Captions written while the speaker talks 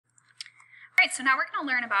All right, so now we're going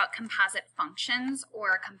to learn about composite functions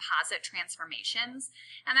or composite transformations,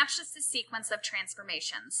 and that's just a sequence of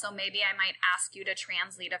transformations. So maybe I might ask you to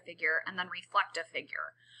translate a figure and then reflect a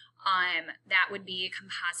figure. That would be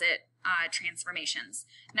composite transformations.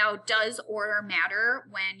 Now, does order matter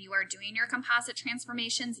when you are doing your composite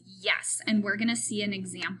transformations? Yes, and we're going to see an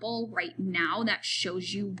example right now that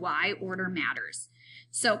shows you why order matters.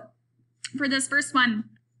 So for this first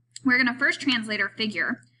one, we're going to first translate our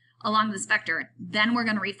figure along this vector, then we're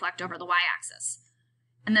going to reflect over the y-axis.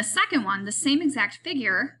 And the second one, the same exact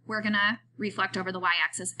figure, we're going to reflect over the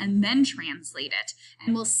y-axis and then translate it.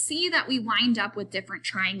 And we'll see that we wind up with different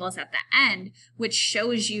triangles at the end, which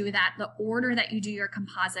shows you that the order that you do your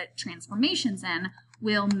composite transformations in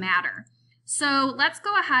will matter. So let's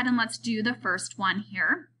go ahead and let's do the first one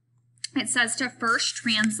here. It says to first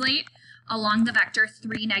translate along the vector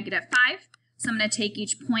 3, -5. So I'm going to take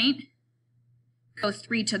each point, go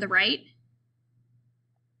 3 to the right,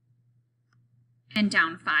 and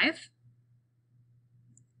down 5.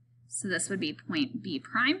 So this would be point B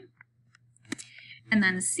prime. And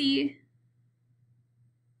then C.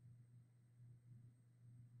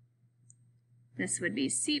 This would be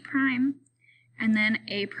C prime. And then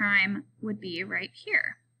A prime would be right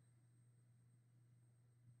here.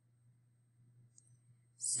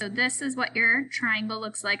 So this is what your triangle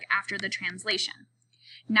looks like after the translation.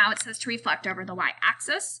 Now it says to reflect over the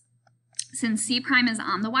y-axis. Since C prime is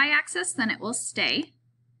on the y-axis, then it will stay.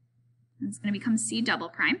 It's going to become C double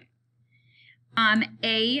prime.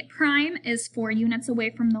 A prime is 4 units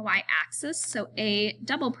away from the y-axis, so A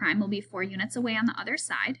double prime will be 4 units away on the other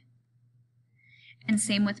side. And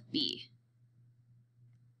same with B.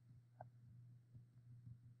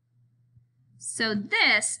 So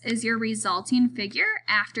this is your resulting figure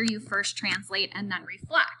after you first translate and then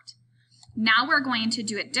reflect. Now we're going to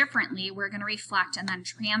do it differently. We're going to reflect and then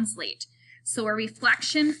translate. So a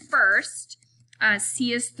reflection first,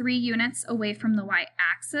 C is 3 units away from the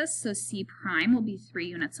y-axis, so C prime will be 3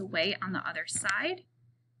 units away on the other side.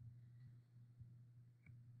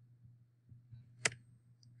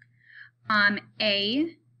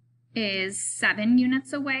 A is 7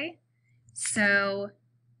 units away, so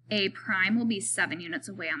A prime will be 7 units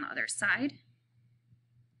away on the other side.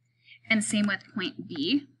 And same with point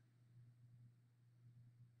B.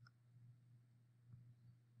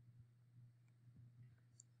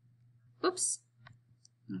 Oops,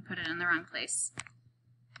 I put it in the wrong place.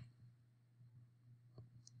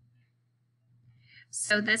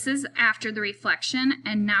 So this is after the reflection,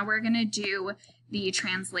 and now we're going to do the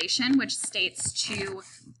translation, which states to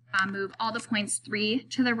move all the points 3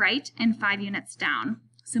 to the right and 5 units down.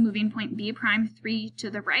 So moving point B prime 3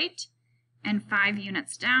 to the right and 5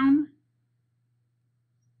 units down,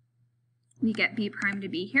 we get B prime to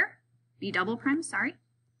be here, B double prime, sorry.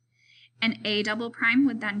 And A double prime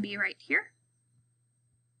would then be right here.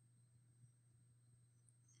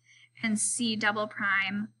 And C double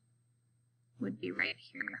prime would be right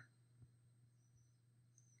here.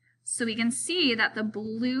 So we can see that the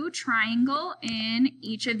blue triangle in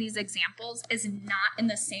each of these examples is not in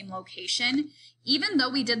the same location, even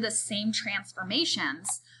though we did the same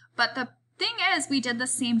transformations. But the thing is, we did the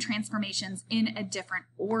same transformations in a different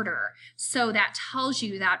order. So that tells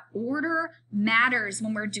you that order matters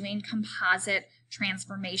when we're doing composite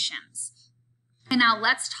transformations. And now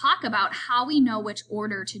let's talk about how we know which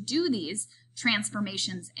order to do these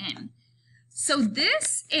transformations in. So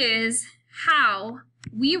this is how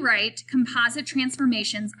we write composite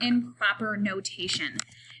transformations in proper notation.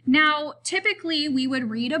 Now, typically we would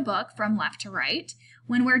read a book from left to right.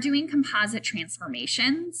 When we're doing composite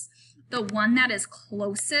transformations, the one that is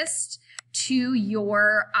closest to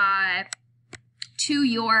your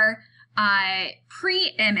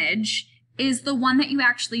pre-image is the one that you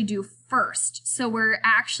actually do first. So we're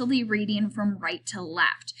actually reading from right to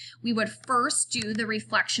left. We would first do the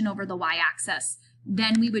reflection over the y-axis.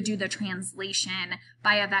 Then we would do the translation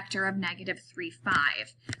by a vector of -3,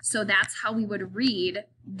 5. So that's how we would read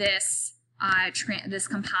this, this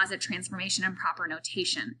composite transformation in proper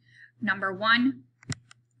notation. Number 1,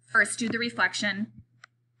 first do the reflection.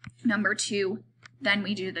 Number 2, then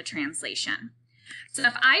we do the translation. So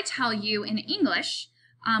if I tell you in English,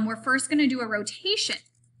 we're first going to do a rotation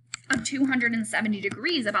of 270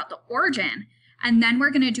 degrees about the origin, and then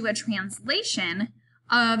we're going to do a translation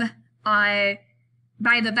of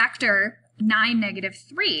by the vector 9,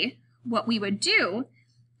 -3, what we would do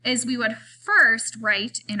is we would first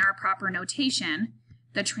write in our proper notation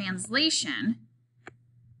the translation,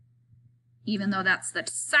 even though that's the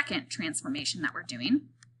second transformation that we're doing.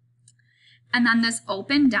 And then this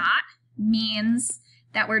open dot means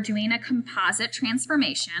that we're doing a composite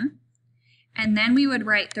transformation. And then we would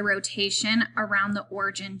write the rotation around the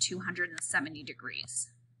origin 270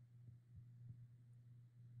 degrees.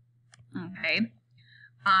 Okay.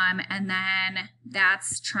 And then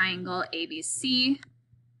that's triangle ABC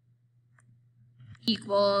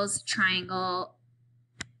equals triangle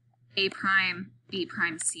A prime, B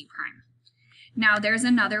prime, C prime. Now there's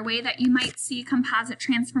another way that you might see composite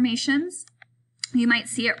transformations. You might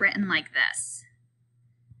see it written like this.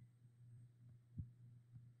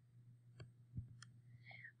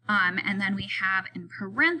 And then we have in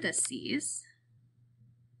parentheses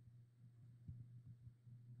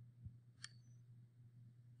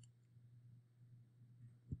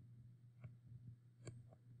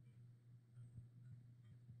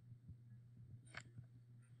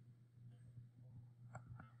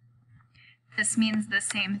this means the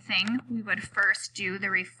same thing. We would first do the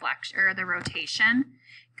reflection or the rotation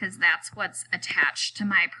because that's what's attached to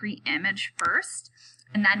my pre-image first,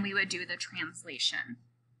 and then we would do the translation.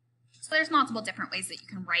 So there's multiple different ways that you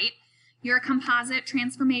can write your composite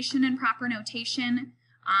transformation in proper notation.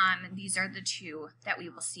 These are the two that we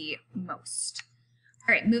will see most.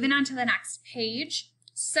 All right, moving on to the next page.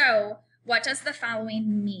 So what does the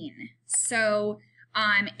following mean? So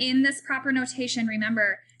in this proper notation,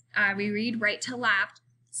 remember, we read right to left.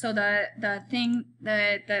 So the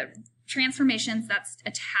transformations that's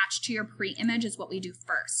attached to your pre-image is what we do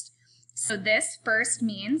first. So this first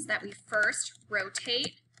means that we first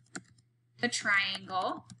rotate the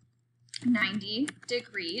triangle 90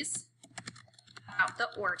 degrees about the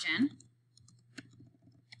origin.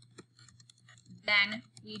 Then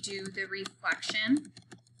we do the reflection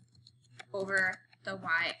over the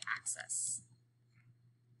y-axis.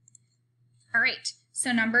 All right,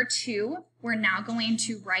 so number 2, we're now going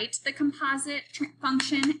to write the composite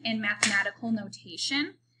function in mathematical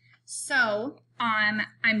notation. So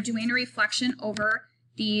I'm doing a reflection over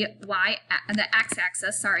the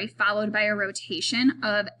x-axis, followed by a rotation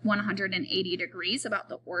of 180 degrees about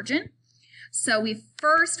the origin. So we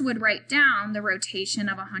first would write down the rotation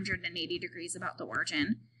of 180 degrees about the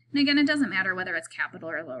origin. And again, it doesn't matter whether it's capital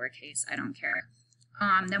or lowercase, I don't care.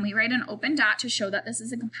 Then we write an open dot to show that this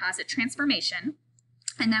is a composite transformation.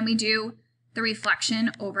 And then we do the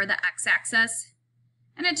reflection over the x-axis.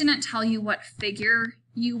 And it didn't tell you what figure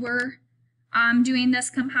you were doing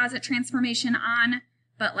this composite transformation on,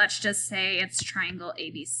 but let's just say it's triangle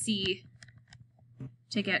ABC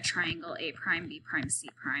to get triangle A prime, B prime, C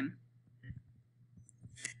prime.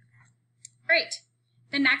 Great.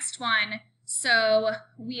 The next one, so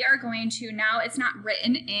we are going to, now it's not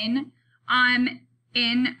written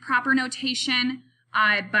in proper notation,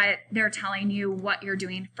 but they're telling you what you're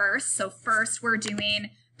doing first. So first we're doing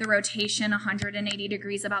the rotation 180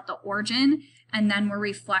 degrees about the origin, and then we're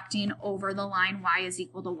reflecting over the line y is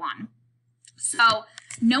equal to 1. So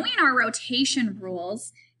knowing our rotation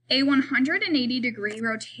rules, a 180 degree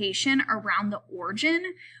rotation around the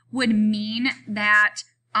origin would mean that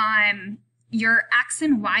your x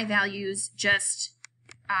and y values just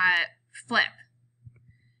flip.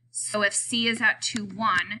 So if C is at 2,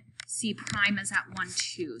 1, C prime is at 1,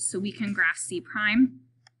 2. So we can graph C prime.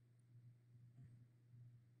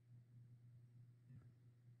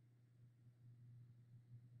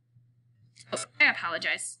 Oh, I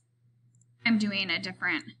apologize. I'm doing a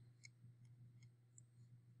different.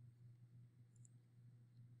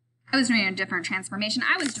 I was doing a different transformation.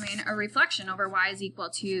 I was doing a reflection over y is equal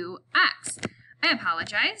to x. I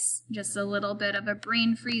apologize. Just a little bit of a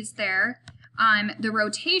brain freeze there. The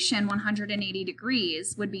rotation 180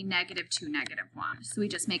 degrees would be -2, -1. So we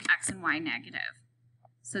just make x and y negative.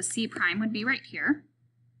 So C prime would be right here.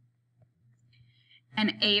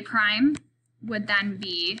 And A prime would then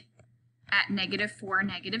be at -4,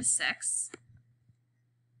 -6.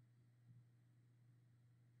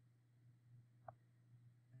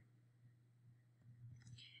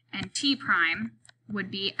 And T prime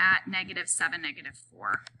would be at -7,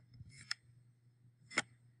 -4.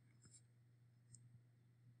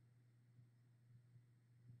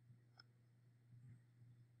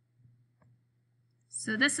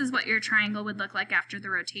 So this is what your triangle would look like after the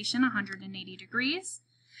rotation, 180 degrees.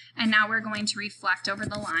 And now we're going to reflect over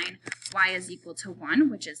the line y is equal to 1,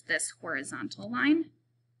 which is this horizontal line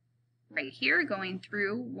right here going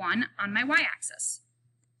through 1 on my y-axis.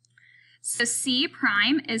 So C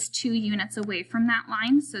prime is 2 units away from that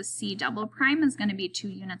line, so C double prime is going to be 2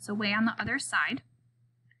 units away on the other side.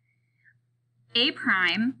 A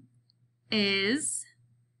prime is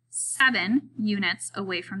 7 units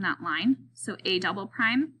away from that line, so A double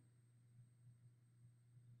prime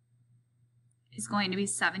is going to be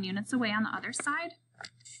 7 units away on the other side.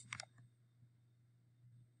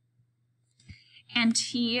 and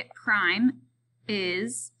T prime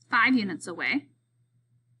is 5 units away.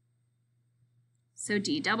 So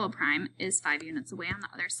D double prime is 5 units away on the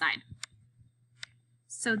other side.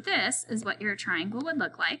 So this is what your triangle would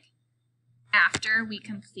look like after we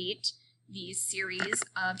complete these series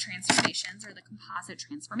of transformations, or the composite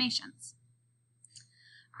transformations.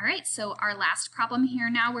 All right, so our last problem here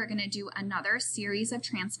now, we're going to do another series of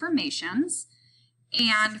transformations.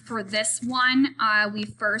 And for this one, we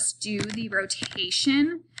first do the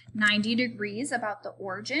rotation 90 degrees about the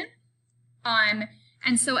origin. And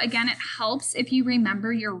so again, it helps if you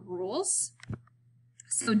remember your rules.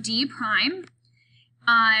 So D prime,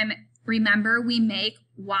 remember we make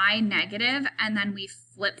y negative and then we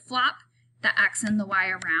flip-flop the x and the y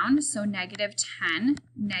around. So -10,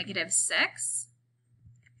 -6.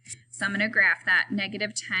 So I'm going to graph that,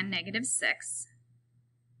 -10, -6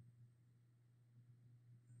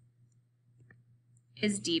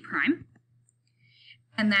 is D prime.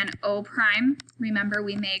 And then O prime, remember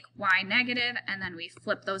we make y negative and then we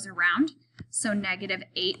flip those around. So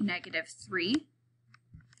 -8, -3.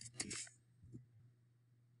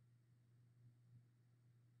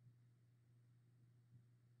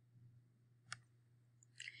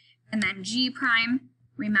 And then G prime,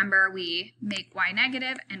 remember we make y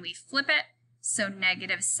negative and we flip it. So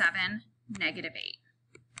 -7, -8.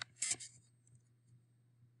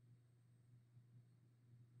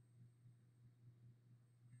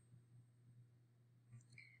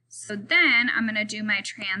 So then I'm going to do my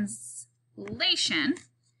translation,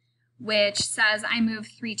 which says I move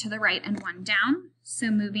 3 to the right and 1 down. So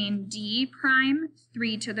moving D prime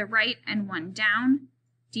 3 to the right and 1 down,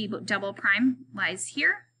 D double prime lies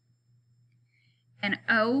here. And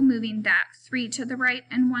O, moving that 3 to the right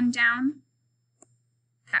and 1 down,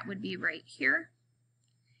 that would be right here.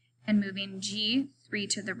 And moving G 3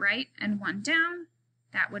 to the right and 1 down,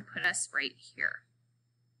 that would put us right here.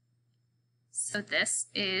 So this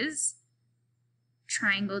is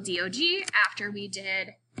triangle DOG after we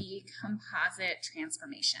did the composite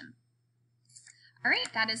transformation. All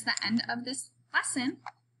right, that is the end of this lesson.